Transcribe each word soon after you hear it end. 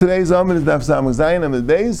Today's amud is Daf Samach Zayin Amud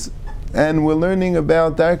Beis, and we're learning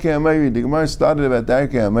about Darkei Amari. The Gemara started about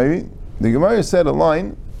Darkei Amari. The Gemara said a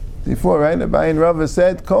line before, right? Rabbi and Rabbi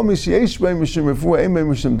said, "Kol mi sheyesh b'ay mishum refuah, ein b'ay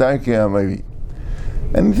mishum Darkei Amari."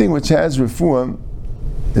 Anything which has refuah,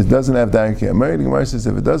 it doesn't have Darkei Amari. The Gemara says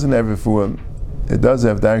if it doesn't have refuah, it does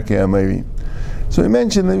have Darkei Amari. So we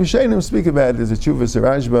mentioned the Rishonim speak about it. There's a Tshuvas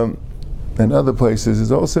Rashba and other places.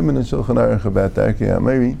 There's also in Shulchan Aruch about Darkei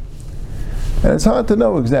Amari. And it's hard to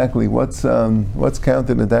know exactly what's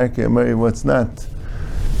counted in Darkei Amari, what's not,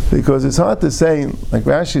 because it's hard to say. Like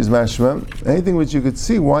Rashi's mashma, anything which you could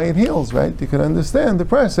see why it heals, right? You could understand the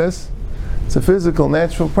process. It's a physical,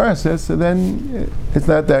 natural process, and then it's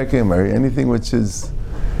not Darkei Amari. Anything which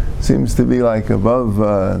seems to be like above,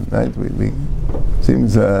 right?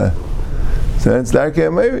 Seems so it's Darkei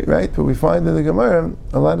Amari, right? But we find in the Gemara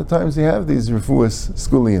a lot of times you have these refuas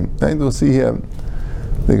skulim, right? We'll see here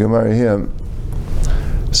the Gemara here.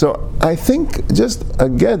 So I think just a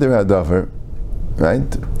geder hadavar,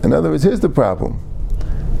 right? In other words, here's the problem.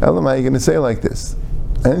 Elamai, you're going to say like this: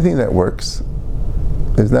 anything that works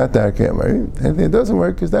is not Darkei Amari. Anything that doesn't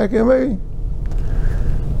work is Darkei Amari.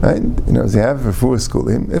 Right? You know, as you have refuah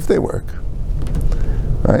skulim, if they work,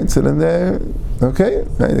 right? So then they're okay.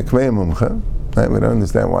 Right? The k'mei mumcha. Right? We don't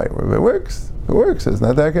understand why. If it works, it's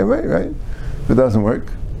not Darkei Amari, right? If it doesn't work,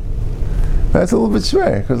 that's a little bit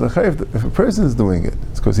schwer, because if a person is doing it,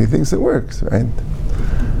 it's because he thinks it works, right?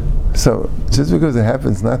 So, just because it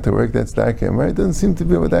happens not to work, that's Darkei Amari. It doesn't seem to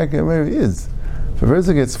be what Darkei Amari is. If a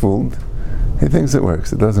person gets fooled, he thinks it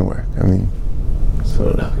works. It doesn't work. I mean,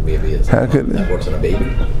 so how could maybe that works on a baby?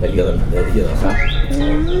 That you yeah,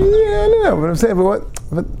 I don't know what I'm saying, but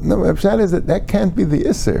no, my pshat is that can't be the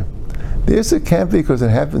isser. The isser can't be because it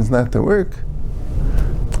happens not to work.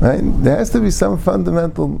 Right? There has to be some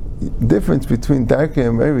fundamental difference between Darkei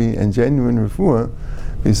Amari and genuine refuah,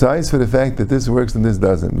 besides for the fact that this works and this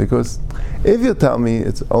doesn't. Because if you tell me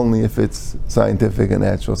it's only if it's scientific and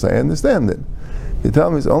natural, so I understand it. You tell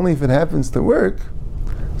me it's only if it happens to work.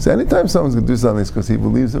 So anytime someone's going to do something, it's because he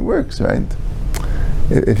believes it works, right?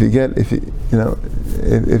 If you get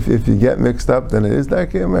mixed up, then it is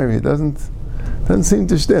Darkei Amari. It doesn't seem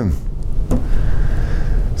to stim.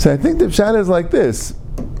 So I think the pshat is like this.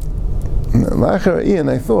 And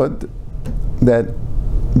I thought that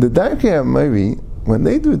the Darkei Amari, when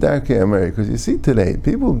they do Darkei Amari, because you see today,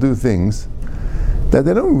 people do things that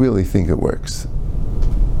they don't really think it works.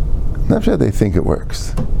 Not sure they think it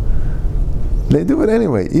works. They do it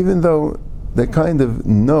anyway, even though they kind of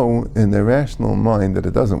know in their rational mind that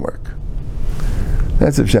it doesn't work.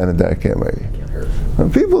 That's a pshat of Darkei Amari. When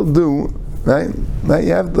people do, right?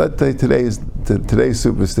 You have, let's say, today's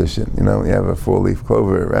superstition. You know, you have a four-leaf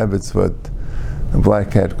clover, a rabbit's foot, a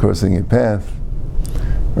black cat crossing your path,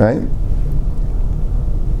 right?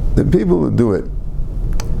 The people who do it,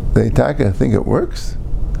 they think it works.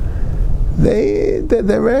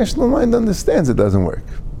 Their rational mind understands it doesn't work.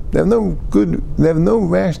 They have no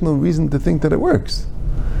rational reason to think that it works.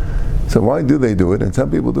 So why do they do it? And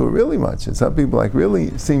some people do it really much, and some people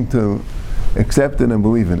really seem to accept it and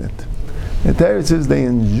believe in it. The Torah says they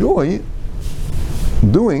enjoy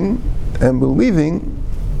doing and believing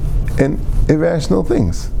in irrational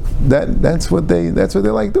things. That's what they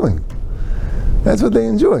like doing. That's what they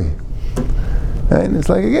enjoy. And it's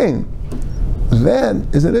like, again, that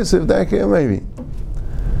is an issue of Darkei Amari.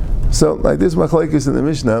 So like this machlokes in the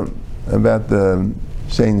Mishnah about the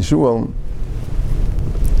Shein Shul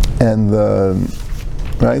and the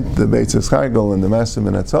Beitz Eschargel and the Masim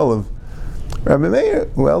and Atzolav. Rabbi Meir,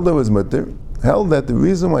 who held it was mutter, held that the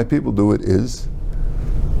reason why people do it is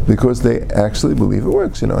because they actually believe it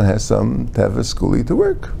works. You know, it has some teva skuli to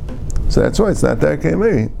work. So that's why it's not Darkei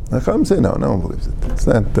Amari. Chacham say no one believes it. It's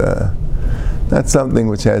not something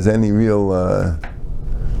which has any real.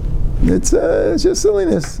 It's just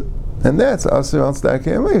silliness, and that's also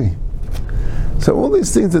Darkei Amari. So all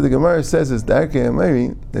these things that the Gemara says is Darkei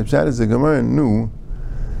Amari, the pshat is the Gemara knew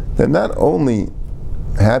that not only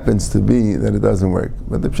happens to be that it doesn't work,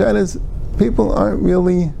 but the pshat is people aren't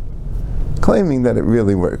really claiming that it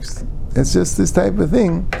really works. It's just this type of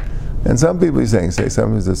thing. And some people are saying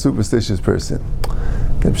someone's a superstitious person.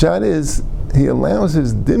 The pshat is he allows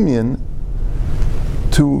his dimyan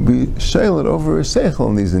to be shailet over a seichel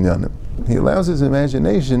in these inyanim. He allows his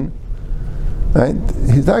imagination, right?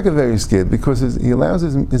 He's not very scared because he allows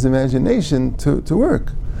his imagination to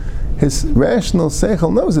work. His rational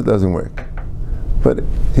seichel knows it doesn't work, but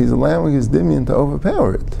he's allowing his dimyan to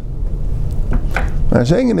overpower it. Now,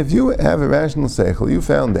 if you have a rational seichel, you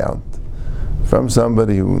found out from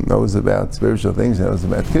somebody who knows about spiritual things, he knows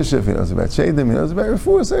about kishuf, he knows about shadim, he knows about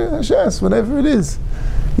refuah, hashas, whatever it is,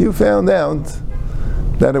 you found out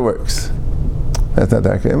that it works. That's not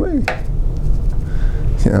darkei amari.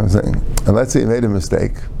 You know what I'm saying? And let's say you made a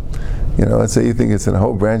mistake. Let's say you think it's in a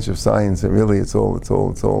whole branch of science and really it's all,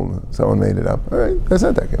 someone made it up. All right, that's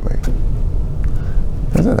not darkei amari.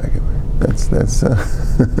 That's not darkei amari. That's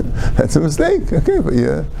that's a mistake. Okay, but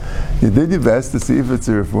you did your best to see if it's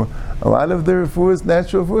a refuah. A lot of the refuahs,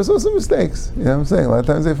 natural refuahs, also mistakes. You know what I'm saying? A lot of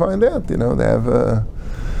times they find out. They have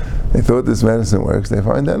they thought this medicine works. They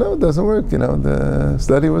find out no, it doesn't work. The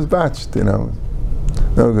study was botched. No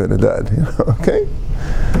good, it died. Okay,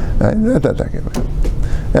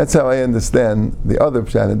 that's how I understand the other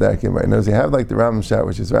pshat in darkei amari. Now, you have like the Rambam pshat,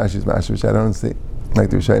 which is Rashi's Mashal, which I don't see. Like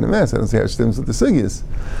the Rishayim Mass, I don't see how it stems with the sugyas.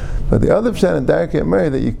 But the other pshat in darkei amari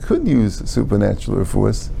that you could use supernatural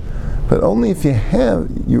refuahs, but only if you have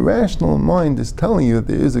your rational mind is telling you that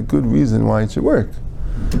there is a good reason why it should work,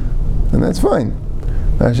 and that's fine.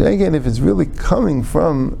 Now, again, if it's really coming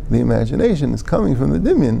from the imagination, it's coming from the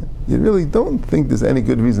dimyan, you really don't think there's any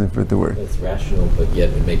good reason for it to work. It's rational, but yet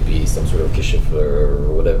it may be some sort of kishuf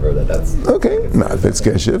or whatever. That's okay. No, if it's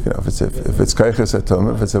kishuf, if it's kaiches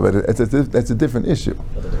atom, that's a different issue.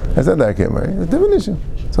 That's not darkei amari. It's a different issue.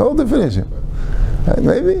 It's a whole different issue.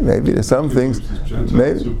 Maybe there's some things.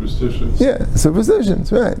 Maybe superstitions. Yeah,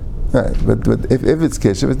 superstitions. Right. But if it's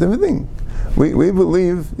kishuf, it's a different thing. We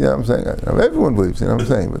believe, I'm saying, everyone believes, I'm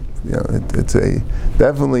saying, but it's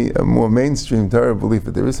definitely a more mainstream Torah belief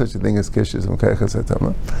that there is such a thing as kishus and kaiches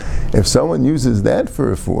hatama. If someone uses that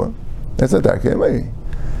for a refuah, that's not darkei amari.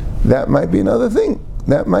 That might be another thing.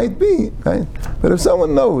 That might be, right? But if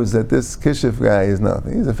someone knows that this kishuf guy is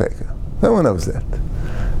nothing, he's a faker. Someone knows that,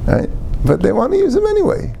 right? But they want to use him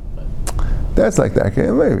anyway. That's like darkei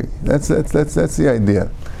amari. That's the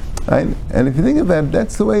idea. And if you think about it,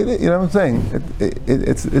 that's the way it is. You know what I'm saying?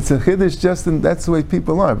 It's a chiddush, just in that's the way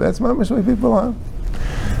people are. That's mamash the way people are.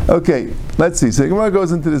 Okay, let's see. So Gemara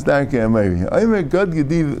goes into this darkei amari. Ha'omer God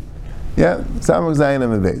gediv, samach zayin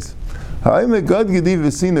amavez. Ha'omer God gediv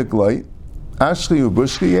v'sinak loy, ashri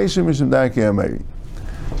ubushri yeshem mishum darkei amari.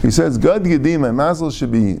 He says God gediv, my mazel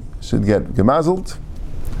should get gemazelt,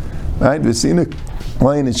 right? V'sinak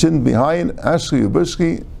loy, and it shouldn't be high. Ashri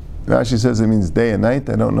ubushri. Rashi says it means day and night.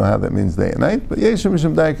 I don't know how that means day and night, but yeshem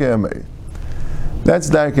mishum darkei amari. That's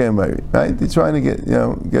darkei amari, right? You're trying to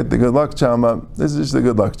get the good luck charm up. This is just a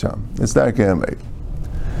good luck charm. It's darkei amari,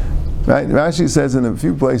 right? Rashi says in a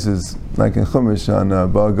few places, like in Chumash on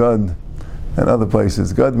Ba'agad and other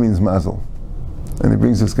places, God means mazel, and he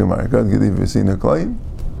brings this Gemara. God gediv v'sina kloim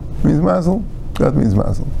means mazel. God means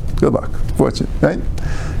mazel. Good luck, fortune, right?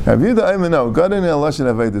 Rabbi Yehuda Aimer, no, God ain't a lashon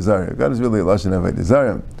avodah zarah. God is really a lashon avodah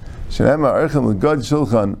zarah. Shenema archem l'god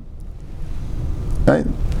shulchan, right?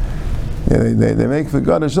 They make for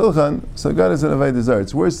God a shulchan, so God is an avodah zarah.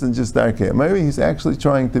 It's worse than just darkei amari. He's actually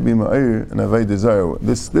trying to be ma'ir and avodah zarah.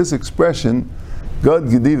 This expression, God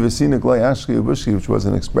gediv v'sinak loy ashri ubushri, which was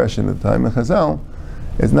an expression at the time of Chazal,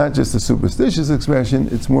 it's not just a superstitious expression;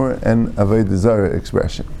 it's more an avodah zarah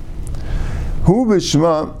expression. Hu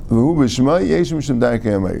b'shma yesh mishum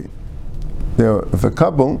darkei amari. If a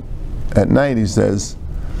couple at night, he says,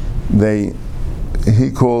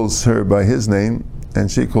 he calls her by his name and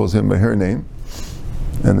she calls him by her name,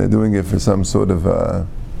 and they're doing it for some sort of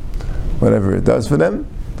whatever it does for them,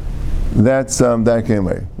 that's darkei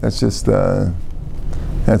amari. That's just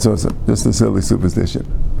that's awesome. Just a silly superstition.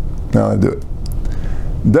 Now I do it.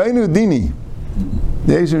 Dainu dini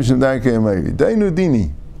yesh mishum darkei amari. Dainu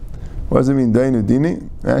dini. What does it mean, dainu dini?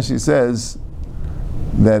 Rashi says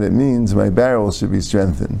that it means my barrel should be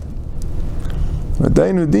strengthened. But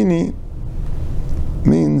dainu dini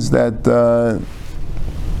means that,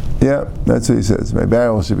 that's what he says. My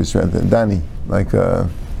barrel should be strengthened. Dani, like Rabbi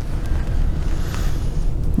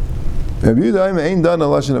Yehuda ain't done a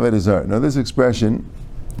lashon avodah zarah. Now this expression,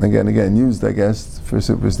 again used, I guess, for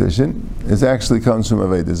superstition, it actually comes from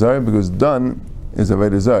avodah zarah because done is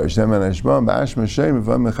avodah zarah. Shem and Ashbam ba'ashma shem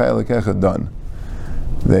v'am mechayel kecha done.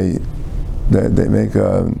 They make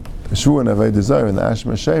a shua and avodah zarah in the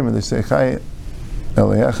ashma shem, and they say chay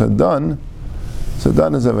elecha done. So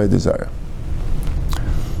done is avodah zarah.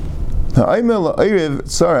 Ha'aymer la'ayrev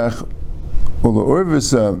tzarach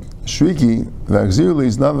u'la'orvis shriki v'achzir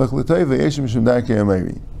li'znavach l'tayva yeshem mishum darkei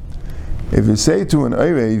amari. If you say to an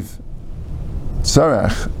ayrev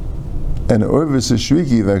tzarach and orvis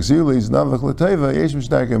shriki v'achzir li'znavach l'tayva yeshem mishum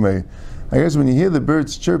darkei amari. I guess when you hear the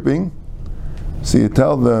birds chirping, so you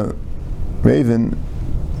tell the raven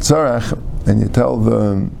tzarach, and you tell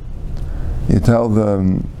the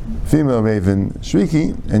female raven,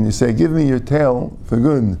 shriki, and you say, give me your tail for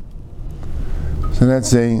good. So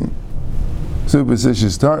that's a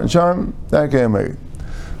superstitious charm. That can marry.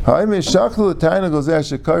 You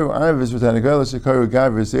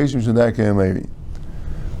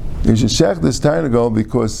should check this tarnagol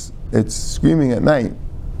because it's screaming at night,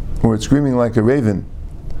 or it's screaming like a raven,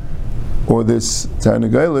 or this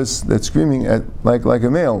tarnagolis that's screaming at like a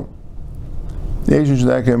male. So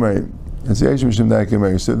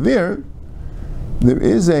there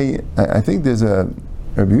is I think there's a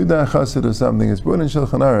Rabbi Yehuda Chassid or something. It's brought in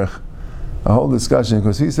Shulchan Aruch, a whole discussion,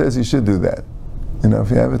 because he says you should do that. If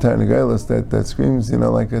you have a tarnagolis that screams,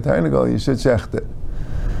 like a tarnagol, you should shecht it.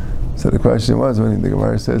 So the question was, when the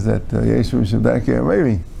Gemara says that Yeshu Shabdaki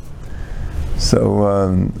Ameri.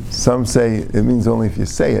 So some say it means only if you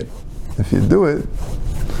say it. If you do it,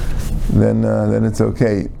 then it's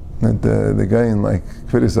okay. That the guy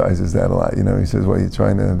criticizes that a lot. He says, "Well, you're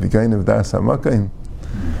trying to be gain of das hamakayim."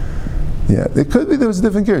 Yeah, it could be there was a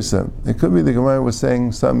different girsa. It could be the Gemara was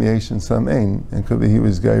saying some yesh and some ein. It could be he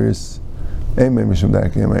was gairis ein mishum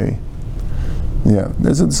daki ameri. Yeah,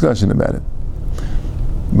 there's a discussion about it.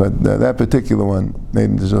 But that particular one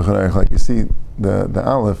made in the Shulchan Aruch, like you see the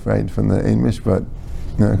aleph right from the ein mishpat,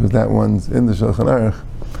 because that one's in the Shulchan Aruch.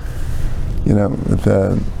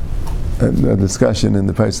 With a discussion in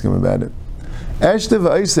the Pesachim about it. Eshte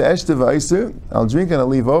v'aiser, I'll drink and I'll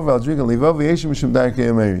leave over, yeshim mishum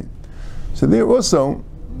darkei ameri. So there also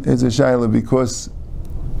is a shaila, because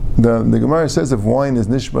the Gemara says if wine is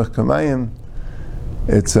nishbach kamayim,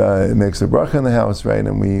 it makes a bracha in the house, right?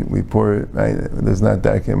 And we pour it, right? There's not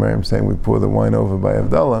darkei ameri. I'm saying we pour the wine over by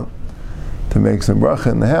Havdalah to make some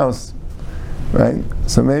bracha in the house. Right,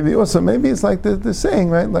 so maybe it's like the saying,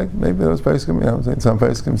 right? Like maybe those Pesachim, some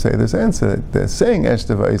Pesachim say this answer that they're saying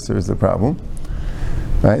Eshte v'Eiser is the problem,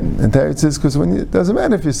 right? And Teretz says because it doesn't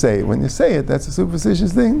matter if you say it. When you say it, that's a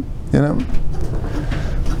superstitious thing, I don't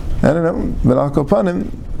know, but Al Kopanim,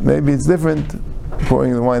 maybe it's different.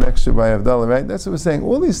 Pouring the wine extra by Havdalah, right? That's what we're saying.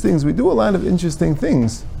 All these things, we do a lot of interesting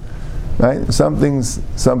things, right? Some things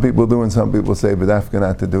some people do and some people say, but Afghan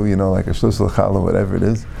not to do, like a shlusel challah, whatever it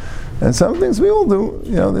is. And some things we all do,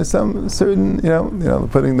 there's some certain,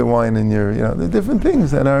 putting the wine in your, there are different things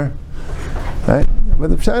that are, right? But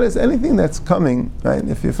the pshat is anything that's coming, right?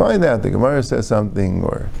 If you find out the Gemara says something,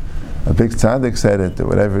 or a big tzaddik said it, or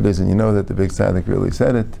whatever it is, and you know that the big tzaddik really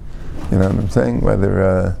said it, you know what I'm saying?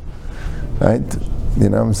 Whether, right? You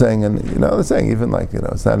know what I'm saying? And, they're saying even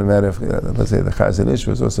it's not a matter of, let's say the Chazon Ish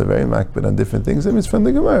was also very makbid on different things. I mean, it's from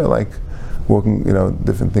the Gemara, like walking,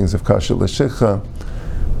 different things of kasher l'shikha,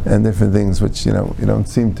 and different things which you don't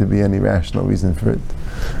seem to be any rational reason for it.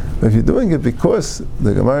 But if you're doing it because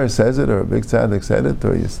the Gemara says it, or a big tzaddik said it,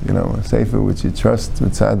 or a sefer which you trust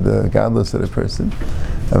mitzad the godless of the person,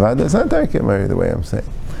 it's not darkei ameri the way I'm saying.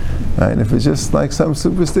 Right? If it's just like some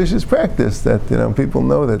superstitious practice that people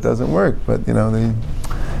know that doesn't work, but they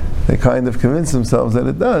kind of convince themselves that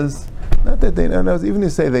it does. Not that they don't know, even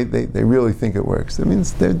if they say they really think it works. That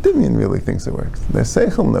means their dimion really thinks it works. Their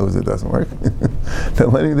seichel knows it doesn't work. They're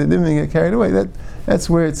letting the dimion get carried away.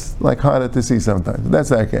 That's where it's harder to see sometimes.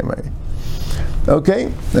 That's darkei ameri.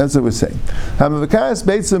 Okay, that's what we're saying.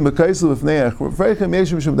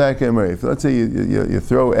 Let's say you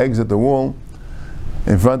throw eggs at the wall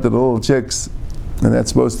in front of the little chicks, and that's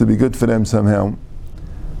supposed to be good for them somehow.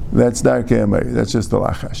 That's darkei ameri. That's just the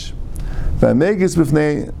lachash.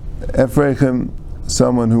 Efrechim,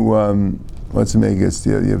 someone who, what's megas?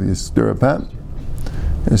 You stir a pan.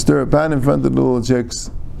 You stir a pan in front of the little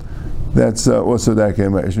chicks. That's also darkei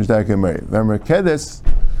ameri. It's darkei ameri. V'merkedes,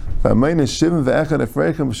 v'mayne shivim v'echad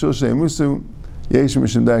efrechim b'shul she'emusu yesh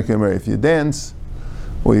mishum darkei ameri. If you dance,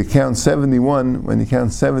 or you count 71, when you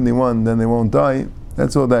count 71, then they won't die.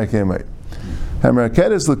 That's all darkei ameri.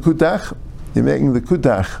 V'merkedes l'kutach, you're making the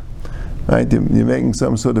kutach. Right, you're making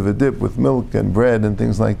some sort of a dip with milk and bread and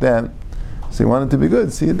things like that. So you want it to be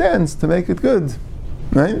good, so you dance to make it good,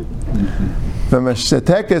 right? If everyone has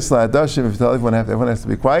to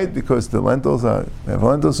be quiet because the lentils have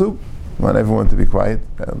lentil soup, you want everyone to be quiet.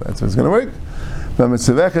 That's what's going to work. And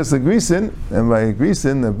by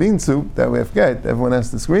grisin, the bean soup that we have got, everyone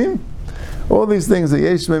has to scream. All these things, the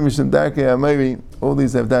yesh mishum darkei ameri, all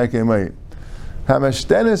these have darkei ameri.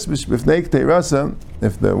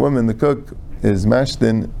 If the woman, the cook, is mashed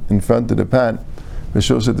in front of the pan,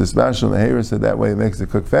 so that way it makes the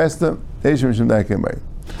cook faster.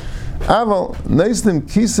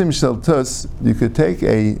 You could take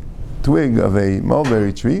a twig of a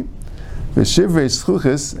mulberry tree,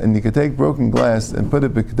 and you could take broken glass and put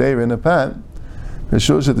it in a pan.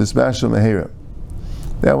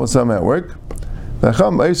 That will somehow work. He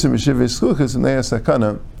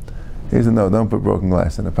said, no, don't put broken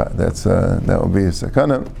glass in a pot. That will be a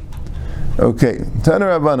sakana. Okay, Tana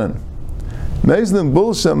Rabbanan. You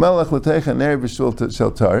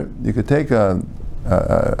could take a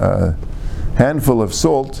handful of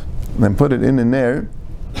salt and put it in an air.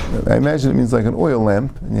 I imagine it means like an oil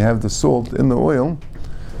lamp, and you have the salt in the oil.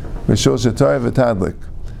 So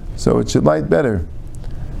it should light better,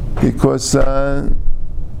 because the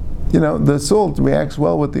salt reacts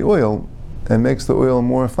well with the oil and makes the oil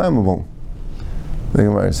more flammable. The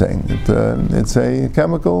Gemara is saying it's a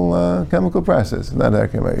chemical process, not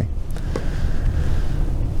akimari.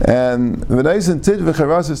 And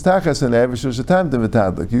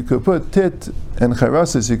you could put tit and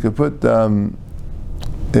charasis. You could put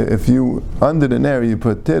if you under the nair you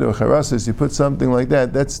put tit or charasis, you put something like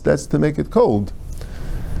that. That's to make it cold,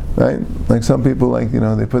 right? Like some people, they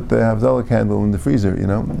put the Havdalah candle in the freezer.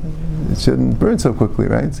 It shouldn't burn so quickly,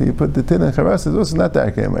 right? So you put the tit and charasis. This is not the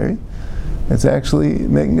akimari. It's actually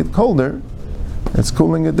making it colder. It's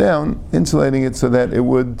cooling it down, insulating it so that it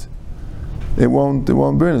won't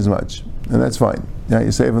burn as much, and that's fine.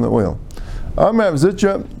 You're saving the oil.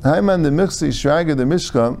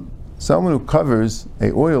 Someone who covers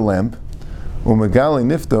a oil lamp, or megali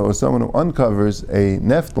nifta, or someone who uncovers a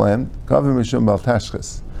neft lamp, cover mishum bal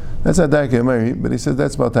tashchis. That's not darkei mari, but he says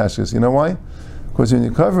that's bal tashchis. You know why? Because when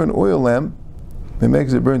you cover an oil lamp, it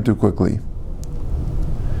makes it burn too quickly.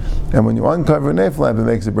 And when you uncover a neft lamp, it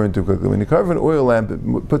makes it burn too quickly. When you cover an oil lamp,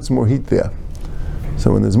 it puts more heat there.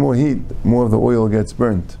 So when there's more heat, more of the oil gets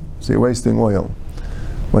burnt. So you're wasting oil.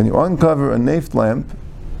 When you uncover a neft lamp,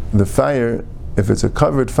 the fire, if it's a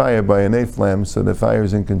covered fire by a neft lamp, so the fire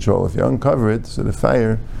is in control. If you uncover it, so the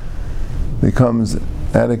fire becomes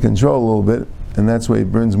out of control a little bit, and that's why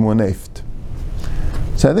it burns more neft.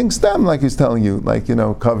 So I think Stam, like he's telling you,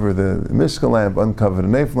 cover the Mishka lamp, uncover the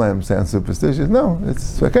neft lamp, sounds superstitious. No,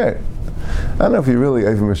 it's okay. I don't know if you're really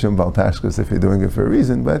Eivim Rishim Bal Tashkas if you're doing it for a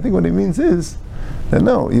reason, but I think what he means is that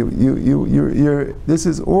no, you're this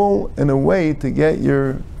is all in a way to get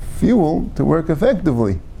your fuel to work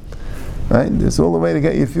effectively. Right? It's all a way to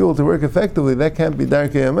get your fuel to work effectively. That can't be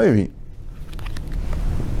darkei amari.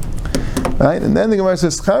 Right? And then the Gemara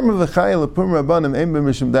says, "Charma v'chaya l'pum rabbanim ein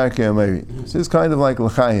b'mishum darkei amari." This is kind of like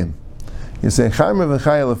l'chayim. You say "Charma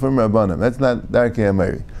v'chaya l'pum rabbanim." That's not darkei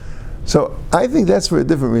amari. So I think that's for a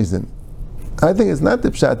different reason. I think it's not the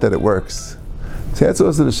pshat that it works. See, that's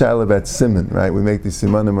also the shayla about siman, right? We make these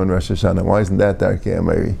simanim on Rosh Hashanah. Why isn't that darkei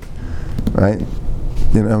amari? Right?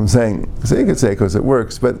 You know what I'm saying? So you could say because it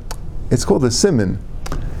works, but it's called a siman.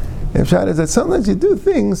 And pshat is that sometimes you do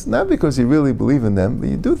things not because you really believe in them, but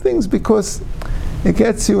you do things because it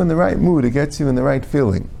gets you in the right mood, it gets you in the right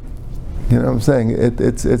feeling. You know what I'm saying?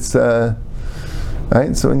 It's right.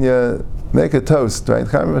 So when you make a toast, right?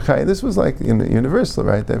 This was like universal,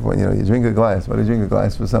 right? Everyone, you drink a glass. Why do you drink a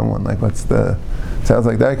glass for someone? Like, sounds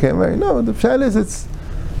like that can't marry. No, the pshat is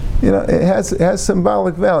it has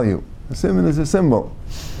symbolic value. A simon is a symbol.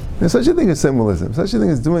 There's such a thing as symbolism. Such a thing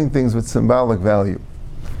as doing things with symbolic value.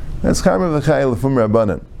 That's charma v'chaya l'fum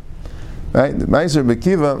rabbanan. Right? The Meiser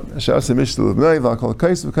Bekiva, Shasa Mishtal of Noiv, I'll call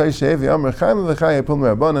Kais v'Kais Shevi, Amr Charma v'chaya pum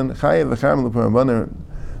rabbanan, Chaya v'charma l'pum rabbanan,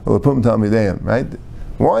 l'pum talmideim. Right?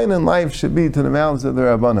 Wine and life should be to the mouths of the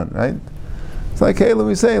rabbanan. Right? It's like Kayla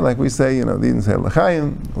we say, they didn't say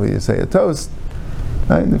l'chaim, we say a toast.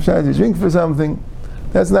 Right? The pshat you drink for something.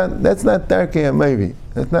 That's not darkei amari.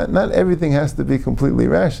 Not everything has to be completely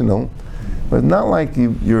rational, but not like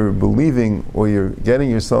you're believing or you're getting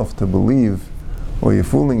yourself to believe or you're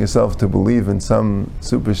fooling yourself to believe in some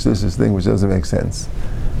superstitious thing which doesn't make sense.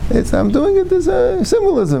 I'm doing it as a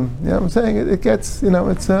symbolism. You know what I'm saying? It gets,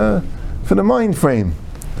 it's for the mind frame.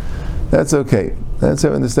 That's okay. That's how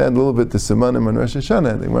I understand a little bit the Simanim and Rosh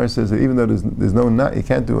Hashanah. The Gemara says that even though there's no you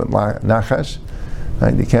can't do a nachash,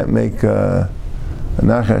 right? You can't make a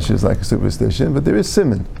nachash is like a superstition, but there is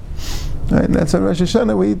siman. Right? And that's on Rosh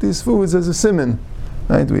Hashanah we eat these foods as a siman.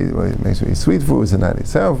 Right? We make sure we eat sweet foods and not eat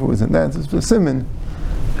sour foods, and that's a siman.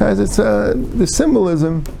 As the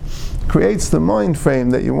symbolism creates the mind frame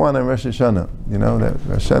that you want on Rosh Hashanah. That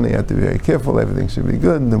Rosh Hashanah you have to be very careful, everything should be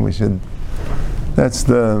good, and we should. That's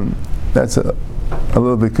a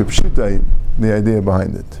little bit kipshutai, the idea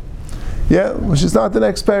behind it. Yeah, we should start the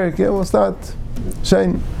next parak. Yeah, we'll start.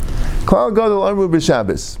 Shane. Klal Gadol Amru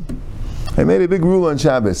b'Shabbos. I made a big rule on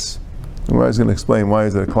Shabbos. I was going to explain why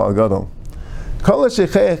is it a Klal Gadol. Kol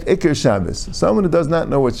shecheich ikir Shabbos. Someone who does not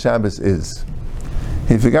know what Shabbos is.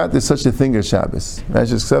 He forgot there's such a thing as Shabbos.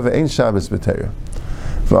 Ain't Shabbos b'Torah.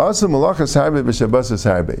 V'asam malachas harbe b'Shabbos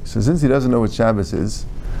harbe. So since he doesn't know what Shabbos is,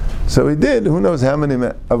 So he did, who knows how many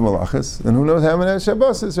of malachas, and who knows how many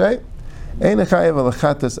Shabbos, right? Ein chayav al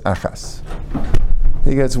chatas achas.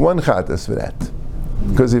 He gets one chatas for that.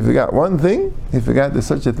 Because he forgot one thing, he forgot there's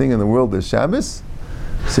such a thing in the world as Shabbos,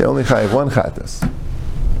 so he only chayav one chatas.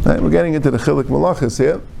 Right? We're getting into the chiluk malachas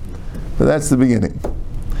here, but that's the beginning.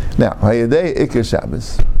 Now, hayadei ikar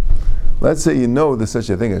Shabbos. Let's say you know there's such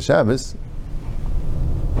a thing as Shabbos.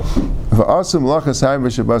 So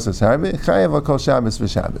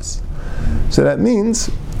that means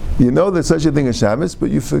you know there's such a thing as Shabbos,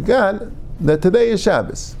 but you forgot that today is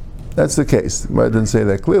Shabbos. That's the case. I didn't say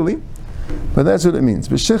that clearly, but that's what it means.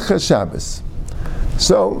 B'shikha Shabbos.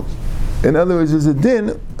 So, in other words, there's a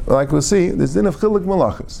din, like we'll see, there's din of chiluk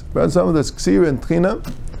malachas. But some of this ksira and tchina,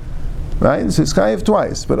 right? So it's chayiv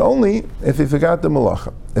twice, but only if he forgot the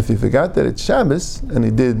malacha. If he forgot that it's Shabbos and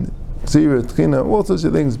he did ksira, tchina, all sorts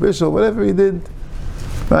of things, bishul, whatever he did,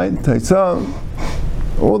 right?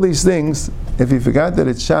 Taitzah, all these things. If he forgot that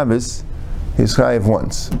it's Shabbos, he's chayiv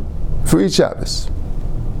once for each Shabbos.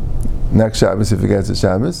 Next Shabbos, he forgets it's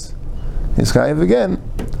Shabbos, he's chayiv again.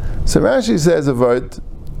 So Rashi says a word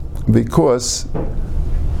because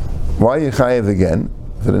why you chayiv again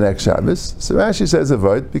for the next Shabbos? So Rashi says a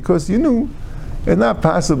word because you knew it's not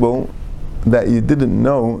possible that you didn't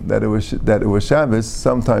know that it was Shabbos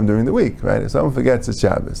sometime during the week, right? If someone forgets it's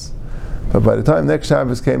Shabbos, but by the time next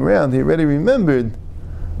Shabbos came around, he already remembered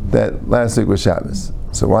that last week was Shabbos.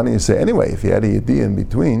 So why don't you say anyway? If he had a yediyah in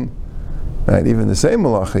between, right? Even the same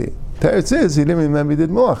malachi, Teretz is he didn't remember he did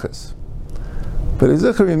malachas, but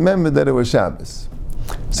Ezekiel remembered that it was Shabbos.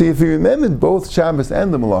 See, if he remembered both Shabbos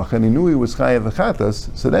and the malacha, and he knew he was chayav v'chatas,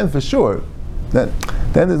 so then for sure, then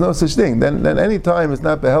there's no such thing. Then any time it's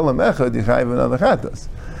not behelam echad, you chayav another chatas.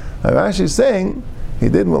 Rashi is saying he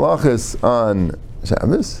did malachas on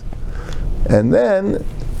Shabbos, and then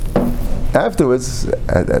afterwards,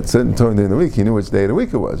 at certain time during the week, he knew which day of the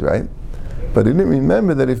week it was, right? But he didn't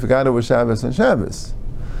remember that he forgot it was Shabbos on Shabbos.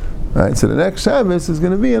 Right? So the next Shabbos is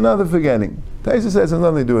going to be another forgetting. Taisa says there's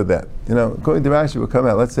nothing to do with that. According to Rashi, will come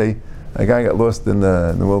out. Let's say a guy got lost in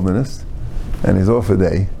the wilderness, and he's off a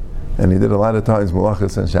day, and he did a lot of times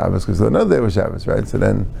malachas on Shabbos because another day was Shabbos, right? So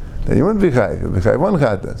then you wouldn't be chayiv. You'd be chayiv one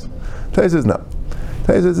chatas. Taisa says no.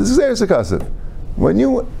 Taisa says this is eretz hakasav.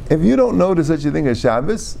 If you don't know there's such a thing as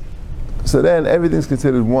Shabbos, so then everything's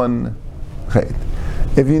considered one chait.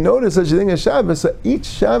 If you notice such a thing as Shabbos, so each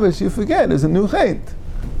Shabbos you forget is a new chait.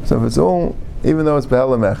 So if it's all, even though it's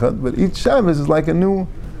behelam echad, but each Shabbos is like the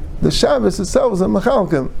Shabbos itself is a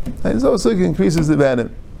machalkim. And it also increases the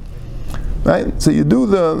benefit. Right? So you do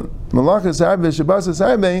the malachas harbe, Shabbos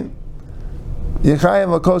harbe,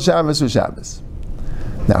 yechayev kol Shabbos for Shabbos.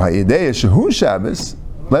 Now, hayidei shehu Shabbos,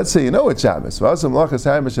 let's say you know it's Shabbos. Also malachas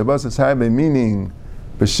harbe, Shabbos harbe, meaning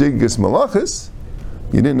b'shiggas malachas,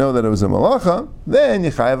 you didn't know that it was a malacha, then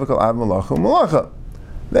yechayev kol av malacha malacha.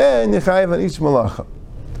 Then yechayev on each malacha.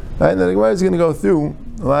 Right? Now the Gemara is going to go through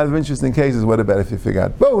a lot of interesting cases. What about if you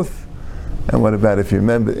forgot both? And what about if you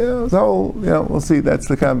remember? We'll see. That's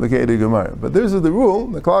the complicated Gemara. But this is the rule,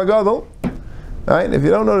 the Klal Gadol. Right? If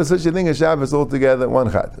you don't notice such a thing as Shabbos altogether,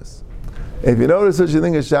 one chatas. If you notice such a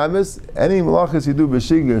thing as Shabbos, any malachas you do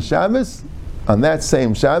b'shigger Shabbos, on that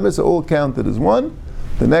same Shabbos, are all counted as one.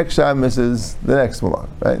 The next Shabbos is the next malach,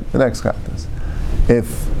 right? The next chatas.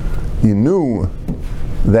 If you knew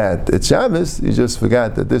that it's Shabbos, you just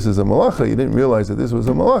forgot that this is a malacha, you didn't realize that this was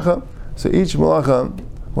a malacha, so each malacha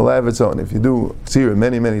will have its own. If you do ksira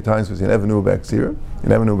many, many times because you never knew about ksira, you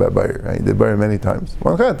never knew about bayir, right? You did bayir many times,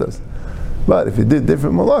 one chatas. But if you did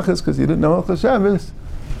different malachas because you didn't know Hilchos Shabbos,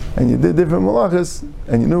 and you did different malachas,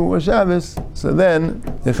 and you knew it was Shabbos, so then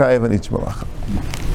you chayav on each malacha.